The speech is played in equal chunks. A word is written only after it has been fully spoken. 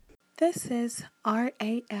This is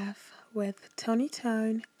RAF with Tony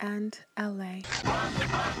Tone and LA.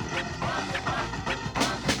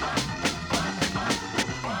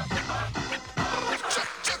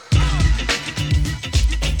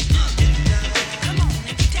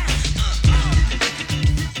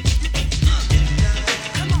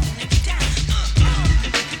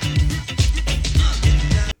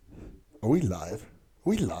 Are we live? Are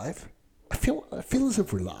we live? I feel as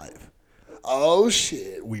if we're live. Oh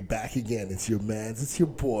shit, we back again. It's your mans, it's your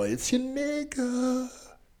boy, it's your nigga,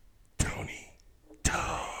 Tony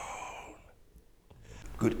Tone.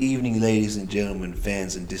 Good evening, ladies and gentlemen,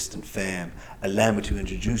 fans and distant fam. Allow me to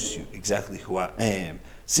introduce you exactly who I am.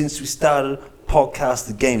 Since we started, podcast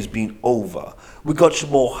the game's been over. We got you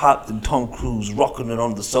more hot than Tom Cruise rocking it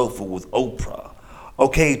on the sofa with Oprah.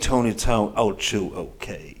 Okay, Tony Tone, I'll chill,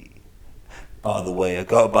 okay. By the way, I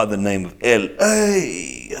go by the name of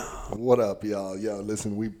L.A. What up, y'all? Yo,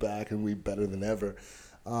 listen, we back and we better than ever.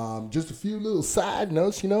 Just a few little side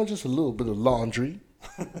notes, just a little bit of laundry.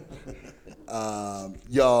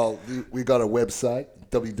 Y'all, we got a website,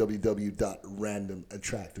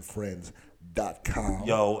 www.randomattractivefriends.com.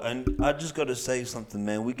 Yo, and I just gotta say something,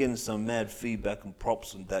 man. We're getting some mad feedback and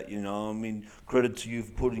props on that, credit to you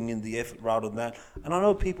for putting in the effort right on that. And I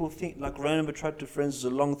know people think like Random Attractive Friends is a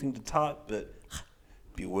long thing to type, but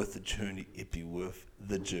be worth the journey. It be worth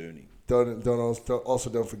the journey. Don't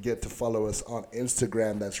forget to follow us on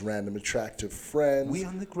Instagram. That's Random Attractive Friends. We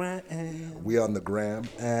on the gram.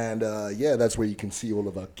 And that's where you can see all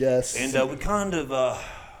of our guests. And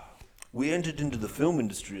we entered into the film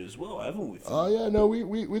industry as well, haven't we? Oh, yeah, no,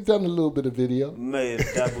 we've done a little bit of video. May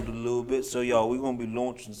have dabbled a little bit. So, y'all, we're going to be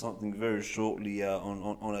launching something very shortly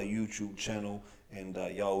on our YouTube channel. And,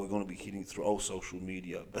 y'all, we're going to be hitting through all social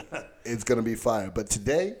media. It's going to be fire. But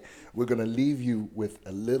today, we're going to leave you with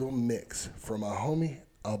a little mix from our homie,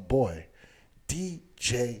 our boy,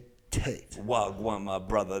 DJ Tate. Wagwan, my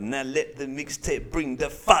brother. Now let the mixtape bring the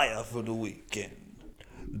fire for the weekend.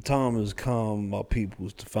 The time has come, my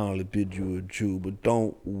peoples, to finally bid you adieu, but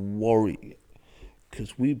don't worry,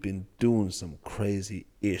 because we've been doing some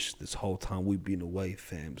crazy-ish this whole time we've been away,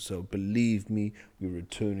 fam. So believe me, we're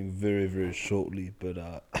returning very, very shortly, but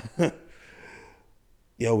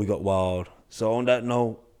we got wild. So on that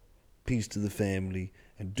note, peace to the family,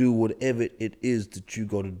 and do whatever it is that you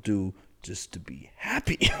got to do just to be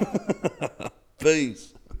happy.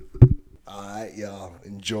 Peace. All right, y'all,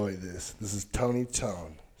 enjoy this. This is Tony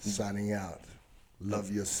Tone signing out. Love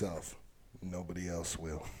yourself. Nobody else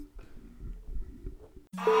will.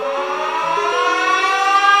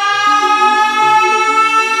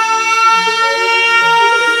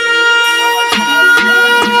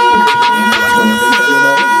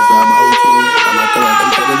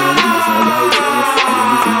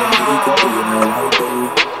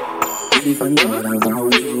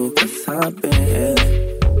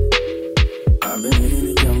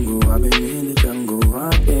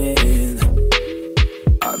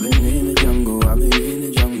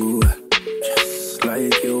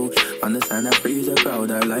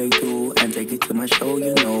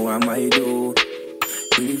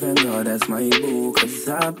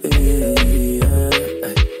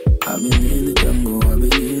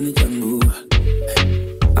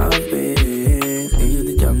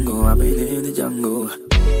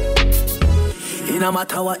 No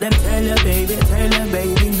matter what them tell you, baby,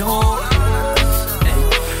 no.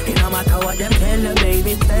 It no matter what them tell you,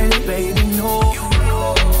 baby, no.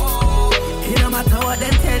 It no matter what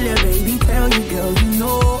them tell you, baby, tell you, girl, you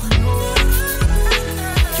know.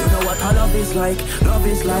 You know what our love is like.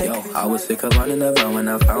 Yo, I was sick of running around when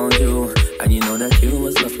I found you. And you know that you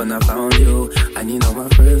was lost when I found you. And you know my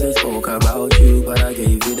friends, they spoke about you. But I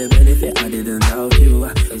gave you the benefit, I didn't doubt you.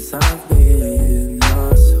 'Cause I've been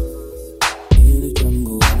lost.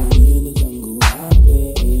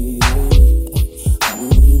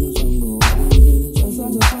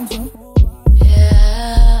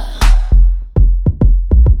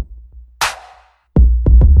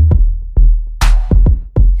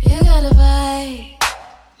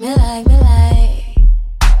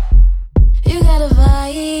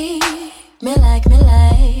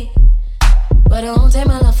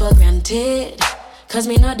 Cause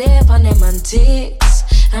me not there on them antics.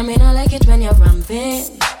 I mean I like it when you're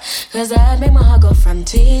ramping, cause that make my heart go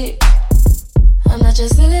frantic. I'm not your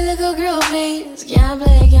silly little girl, please. Can't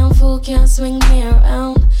play, can't fool, can't swing me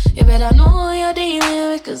around. You better know who you're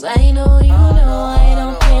dealing with, cause I know you know I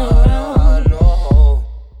don't play around.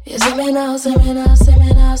 You see me now, see me now, see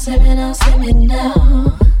me now, see me now, see me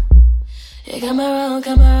now. You come around,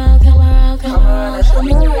 come around, come around, come around,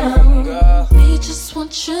 come around. Me just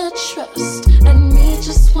want your trust, and me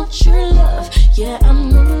just want your Yeah, I'm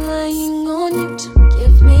relying on you to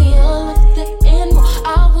give me all of the and more.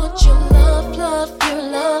 I want your love, love, your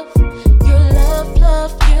love. Your love,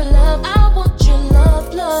 love, your love. I want your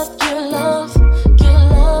love, love, your love. Your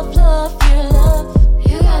love, love, your love.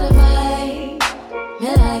 You got a vibe, me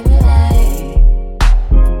like, me like.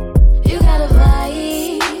 You got a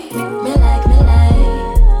vibe, me like, me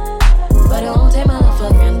like. But I won't take my love for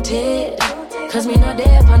granted, cause me not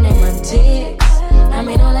there upon them antics. I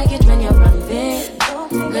may not like it when you're running,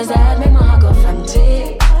 cause that make my heart go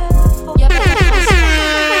frantic. You better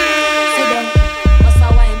sit down, bust a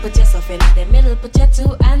wine, put yourself in the middle. Put your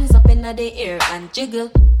two hands up in the air and jiggle.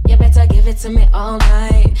 You better give it to me all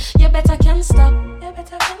night. You better can't stop.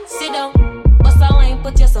 Sit down, bust a wine,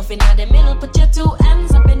 put yourself in the middle. Put your two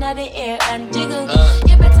hands up in the air and jiggle.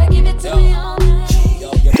 You better give it to me all night.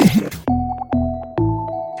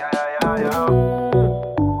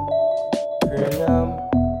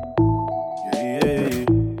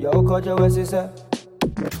 Yo, what's this up?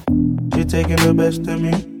 She taking the best of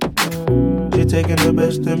me. She taking the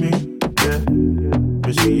best of me. Yeah,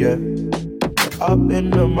 you see, yeah. Up in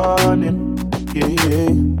the morning, yeah,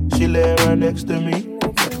 yeah. She lay right next to me.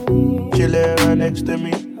 She lay right next to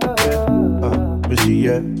me. Yeah, you see,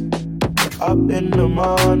 yeah. Up in the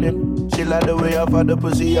morning, she like the way I fuck the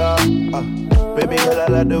pussy, yeah. Baby girl, I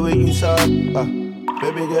like the way you suck.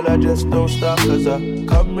 Baby girl, I just don't stop, cause I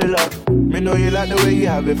come relax. Me know you like the way you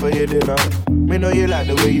have it for your dinner. Me know you like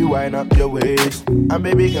the way you wind up your waist. And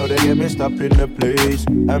baby girl, they get me stop in the place.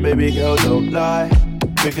 And baby girl, don't lie.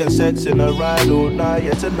 We can sex in a ride all night,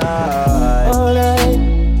 yeah, tonight. All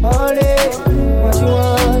night, all day. What you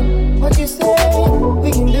want, what you say.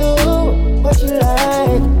 We can do what you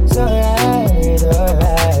like. It's alright,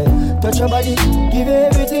 alright. Touch your body, give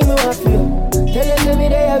everything you want feel. Tell them every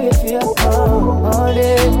day how you feel. All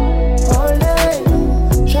day, all night.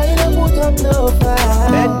 Trying to put up no fire.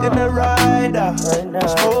 Head in the rider,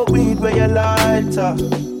 smoke weed where you lighter.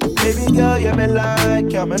 Baby girl, you me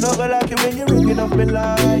like ya. Me no go like it when you ringing up me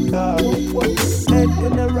like her. Head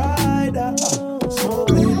in the rider, smoke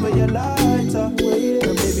weed where you lighter.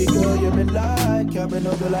 Baby girl, you me like ya. Me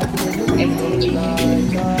no go like it when you ringing up me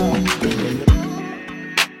like her.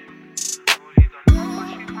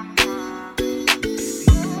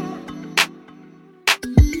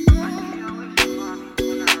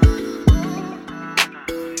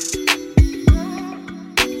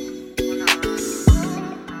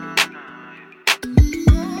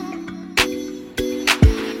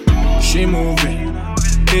 She moving,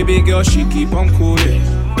 baby girl, she keep on cooling.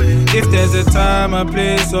 If there's a time, a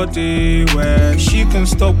place or day where she can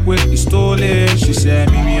stop with the stolen, she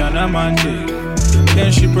said meet me on a Monday.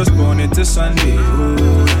 Then she postponed it to Sunday. Ooh,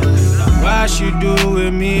 now why she do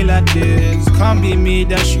with me like this? Can't be me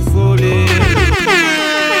that she fooling.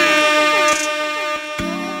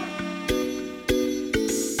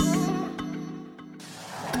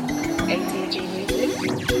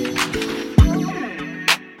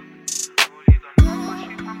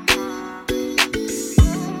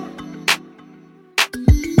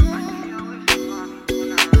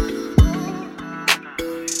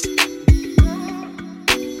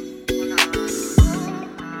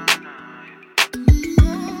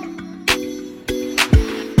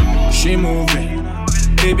 She moving,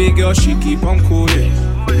 baby girl, she keep on cooling.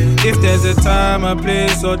 If there's a time, a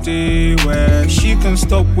place or day where she can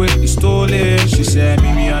stop with the stolen, she said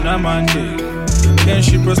meet me on a Monday. Then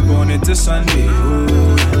she postponed it to Sunday.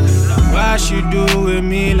 Ooh, now why she do with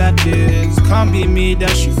me like this? Can't be me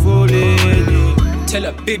that she fooling. Tell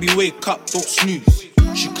her baby wake up, don't snooze.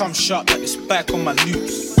 She come sharp like the spike on my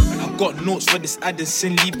loops. I got notes for this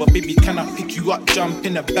Addison Lee, but baby can I pick you up, jump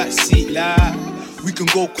in the back seat like. We can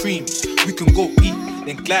go creams, we can go eat.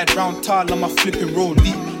 Then glide round tall on my flipping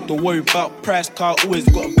rollie. Don't worry about price, car always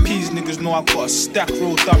got a piece. Niggas know I got a stack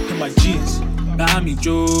rolled up in my jeans. Bami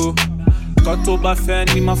Joe, got over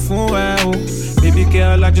fan in my phone. Oh. Baby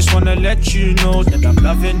girl, I just wanna let you know that I'm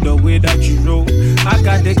loving the way that you roll. I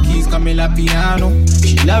got the keys, coming like piano.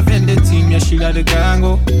 She loving the team, yeah, she love the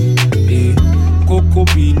gango. Yeah. Coco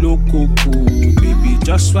be loco, baby,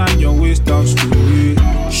 just wind your waist down slowly.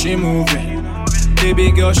 She moving.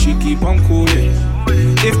 Baby girl, she keep on cooling.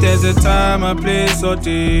 If there's a time, a place or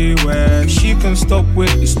day where she can stop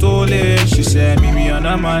with the stolen, she said meet me on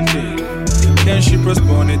a Monday. Then she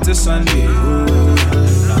postponed it to Sunday. Ooh,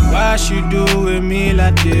 now why she do with me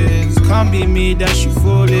like this? Can't be me that she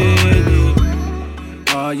fooling.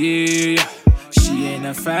 Oh yeah, she ain't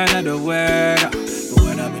a fan of the weather, but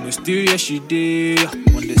when I'm in the studio, she did.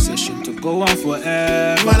 Want the session to go on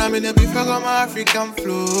forever. Man, I'm in the beef, I got my African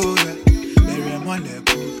flow. Yeah.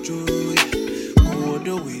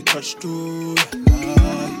 the way touch too.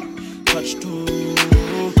 Touch too.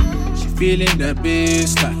 She feeling the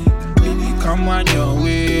baseline. Baby, come on your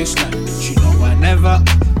waistline. She know I never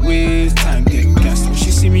waste time. Get gas when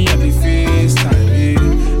she see me every FaceTime. Yeah.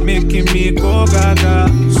 Making me go gaga.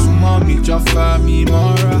 Sumo me jaffa me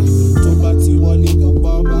mora. Tobati wali go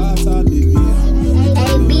babata baby.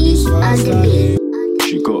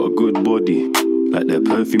 She got a good body, like that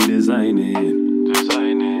perfume designing.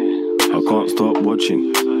 I can't stop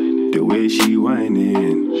watching the way she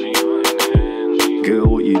whining. Girl,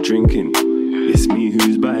 what you drinking? It's me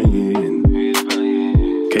who's buying.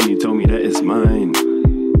 Can you tell me that it's mine?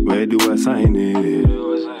 Where do I sign it?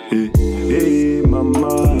 Hey,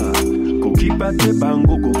 mama, go keep at the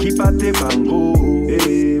bango, go keep at the bango.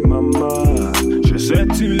 Hey, mama, je sais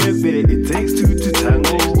tu le fais, it takes two to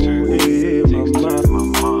tango. Hey,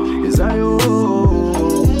 mama, is I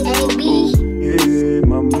hey,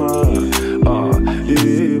 mama,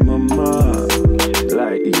 hey, mama.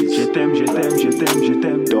 Like je t'aime, darky. Je t'aime,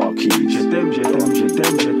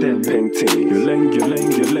 painting.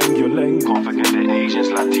 Your leng. Can't forget the Asians,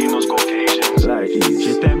 Latinos, Caucasians. Like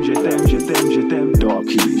je t'aime, darky. Je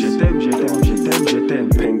t'aime,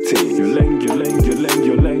 painting. Your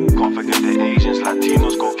leng. Can't forget the Asians,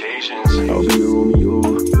 Latinos, Caucasians. I'll be Romeo,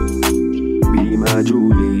 be my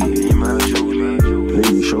Julie. Let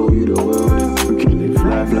me show you the world. We can live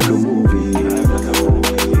life like a movie.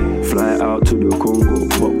 Fly out to the Congo,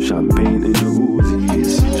 pop champagne in the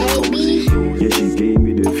Uzis. Yeah, she gave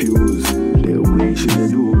me the fuse, the way she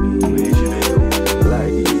do me.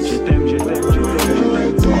 Like je t'aime,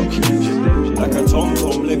 like a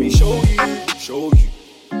tom-tom, let me show you.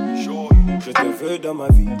 Je te veux dans ma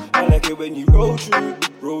vie, I like it when you roll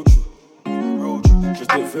through. Je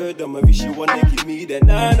te veux dans ma vie, she wanna give me that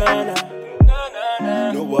na-na-na.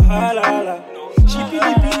 No wahala, she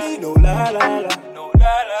pili, no la-la-la.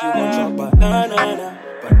 She want your banana.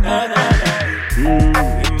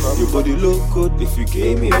 Your body look good if you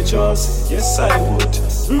gave me a chance. Yes, I would.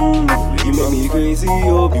 You make me crazy,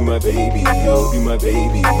 oh, be my baby, oh, be my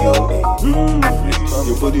baby, oh.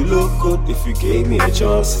 Your body look good if you gave me a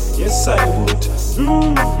chance. Yes, I would.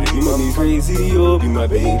 You make me crazy, oh, be my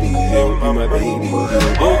baby, oh, be my baby, oh.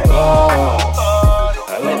 Oh God,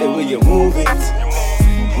 I like the way you move it.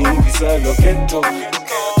 Inside your ghetto. I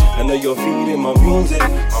know you're feeling my music.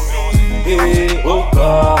 Hey, oh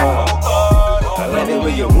God, I like the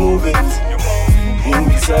way you move it.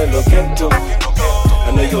 Inside your ghetto.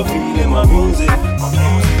 I know you're feeling my music.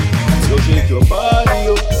 So shake your body,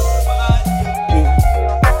 yo.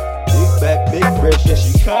 Big back, big breast, yeah,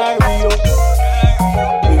 she carry, yo.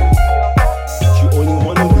 She only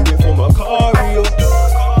wanna do it for my car, yo.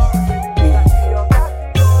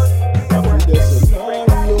 I put that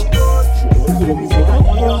scenario. She only do it for my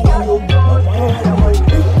car, yo.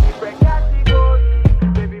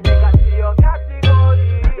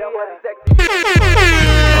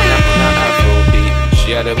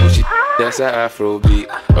 She had a bushy, that's an Afrobeat.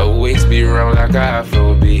 Her waist be round like an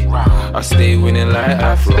Afrobeat. I stay winning like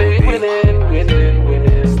Afrobeat.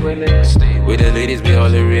 With the ladies be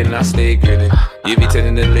hollering, I stay grinning. You be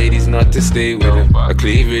telling the ladies not to stay with them. A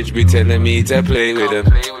cleavage be telling me to play with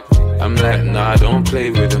them. I'm like, nah, don't play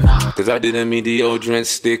with them. Cause I didn't mean deodorant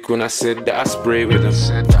stick when I said that I spray with them.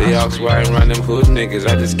 They asked why I ran them hood niggas,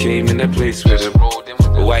 I just came in the place with them.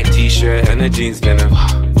 A white t-shirt and a jeans denim.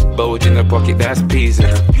 Bulge in the pocket, that's peas in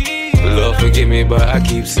them. Lord forgive me, but I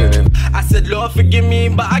keep sinning. I said, Lord forgive me,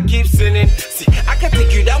 but I keep sinning. See, I can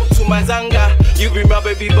take you down to my zanga. You be my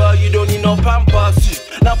baby boy, you don't need no pampers.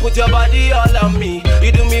 Now put your body all on me.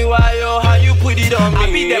 You do me why, oh, how you put it on me.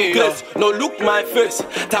 I be them close, no look my face.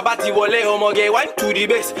 Tabati wole homo gay wine to the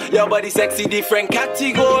base. Your body sexy, different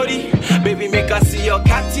category. Baby, make us see your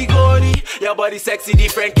category. Your body sexy,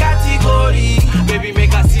 different category. Baby,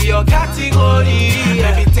 make us see your category.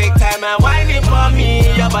 Baby, take time and wine it for me.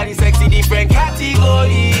 Your body sexy, different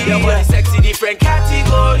category. Your body sexy, different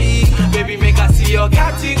category. Baby, make us see your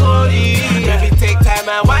category. Baby, take time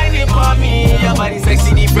and wine it for me. Your body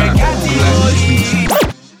sexy, different category.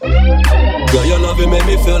 Girl, your loving make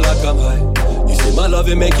me feel like I'm high. You say my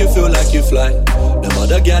loving make you feel like you fly. Them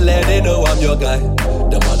other girl, they know I'm your guy.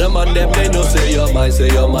 Them other man, them they know say you're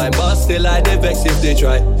mine, but still I they vex if they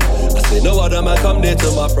try. I say no other man come near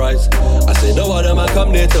to my price. I say no other man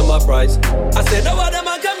come near to my price. I say no other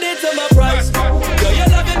man come near to my price. Girl, your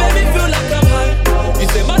loving make me feel like I'm high. You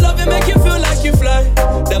say my loving make you feel like you fly.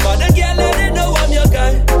 Them other girl, they know I'm your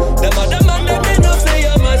guy. Them other man, them they know say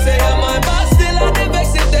you're mine, but still I they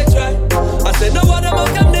vex if they try. I say no other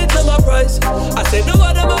man come near to my price. I say no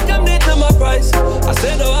other man come near to my price. I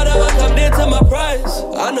say no other man come near to my price.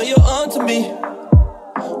 I know you're on to me.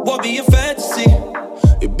 What be your fantasy?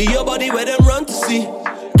 It be your body where them run to see.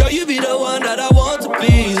 Girl, you be the one that I want to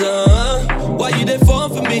please. Why you there for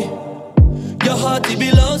me? Your heart, it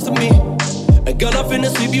belongs to me. And girl, I'm finna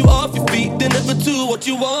sweep you off your feet. Dinner for two, what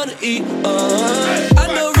you wanna eat? I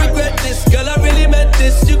don't regret this, girl, I really meant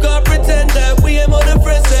this. You can't pretend that we ain't more than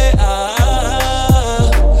friends. Say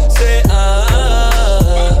say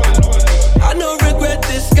I don't regret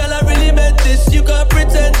this, girl, I really meant this. You can't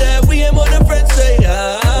pretend that we ain't more than friends. Say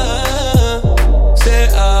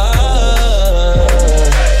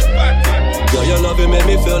Girl, your loving make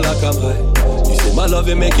me feel like I'm high. You say my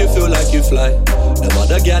loving make you feel like you fly. Them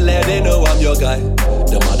other gal, they know I'm your guy.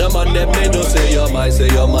 Them other man, them they know say you're mine. Say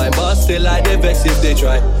you're mine, but still like they vex if they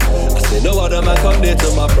try. I say no other man come near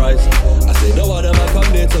to my price. I say no other man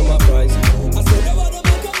come near to my price. I say no other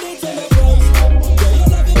man come near to my price. Girl, your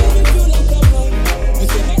loving make me feel like I'm high. You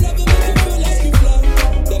say my loving make you feel like you fly.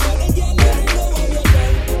 Them other gal, they know I'm your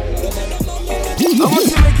guy. Them other man, I want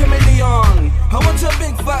to make a million. I want a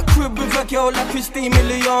big fat crib with a girl like Christine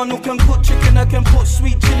Milian, who can cook chicken, I can put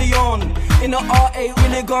sweet chili on. In the R8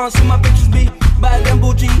 really gone, so my bitches be bad and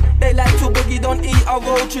bougie. They like to boogie, don't eat. I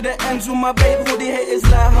roll to the ends with my babe hoodie. Haters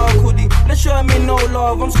like how could he? They show me no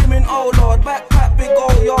love, I'm screaming oh lord. Backpack, big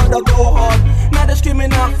old yard, I go hard. Now they're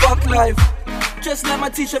screaming out fuck life. Just like my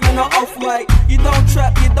t-shirt and I'm off-white. You don't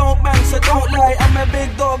trap, you don't bang, so don't lie. I'm a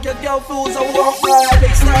big dog, your girl feels I won't ride.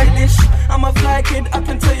 It's stylish, I'm a fly kid. I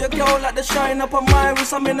can tell your girl like the shine up on my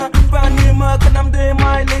wrist. I'm in a brand new Merc and I'm doing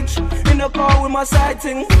mileage in the car with my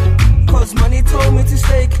sighting. Cause money told me to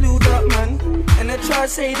stay clued up, man. And they try to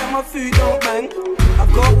say that my food don't bang.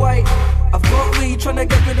 I've got white, I've got weed, tryna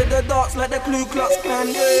get rid of the darks like the Ku Klux Klan.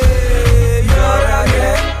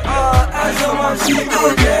 As your mom, she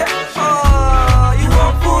good, yeah. You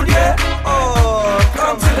want food, yeah?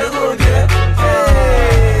 Come to the hood, yeah.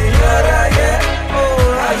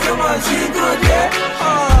 As your mom, she good, yeah.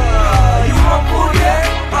 You want food, yeah?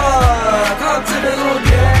 Come to the hood,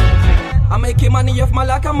 yeah. I'm making money off my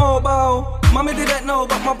like a mobile. Mommy didn't know,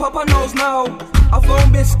 but my papa knows now. I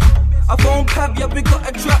phone Bisc, I phone Cab, yeah, we got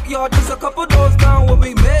a trap yard, just a couple doors down where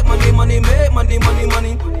we make money, money, make money, money,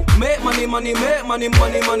 money. Make money, money, make money,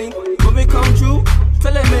 money, money. When we come through,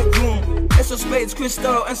 tell them make room. It's a spades,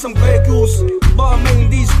 crystal, and some grey goose. Barmaid,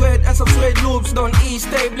 D squared, and some suede loops. Don't eat,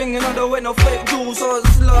 stay blinging, I don't wear no fake jewels. So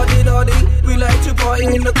it's lardy-dardy, we like to party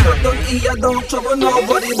in the club. Don't eat, I don't trouble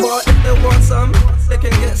nobody. But if they want some, they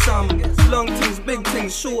can get some. Long things, big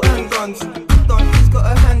things, short and guns. Donkey's got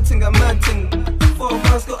a hand thing, a mad thing. 4 of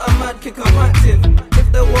us got a mad kick, I'm active.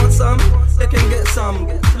 If they want some, they can get some.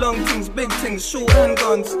 Long things, big things, short and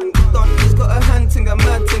guns. Donkey's got a hand thing, a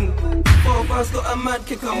mad thing. 4 of us got a mad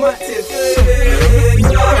kick, I'm active.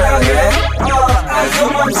 As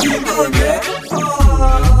your mom, she good, yeah.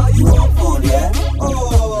 You want food, yeah.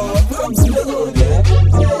 Come to the hood, yeah.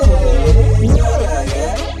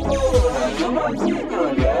 As your mom, she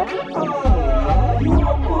good, yeah. You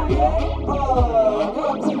want food, yeah.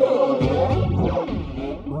 Come to the hood,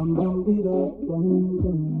 yeah.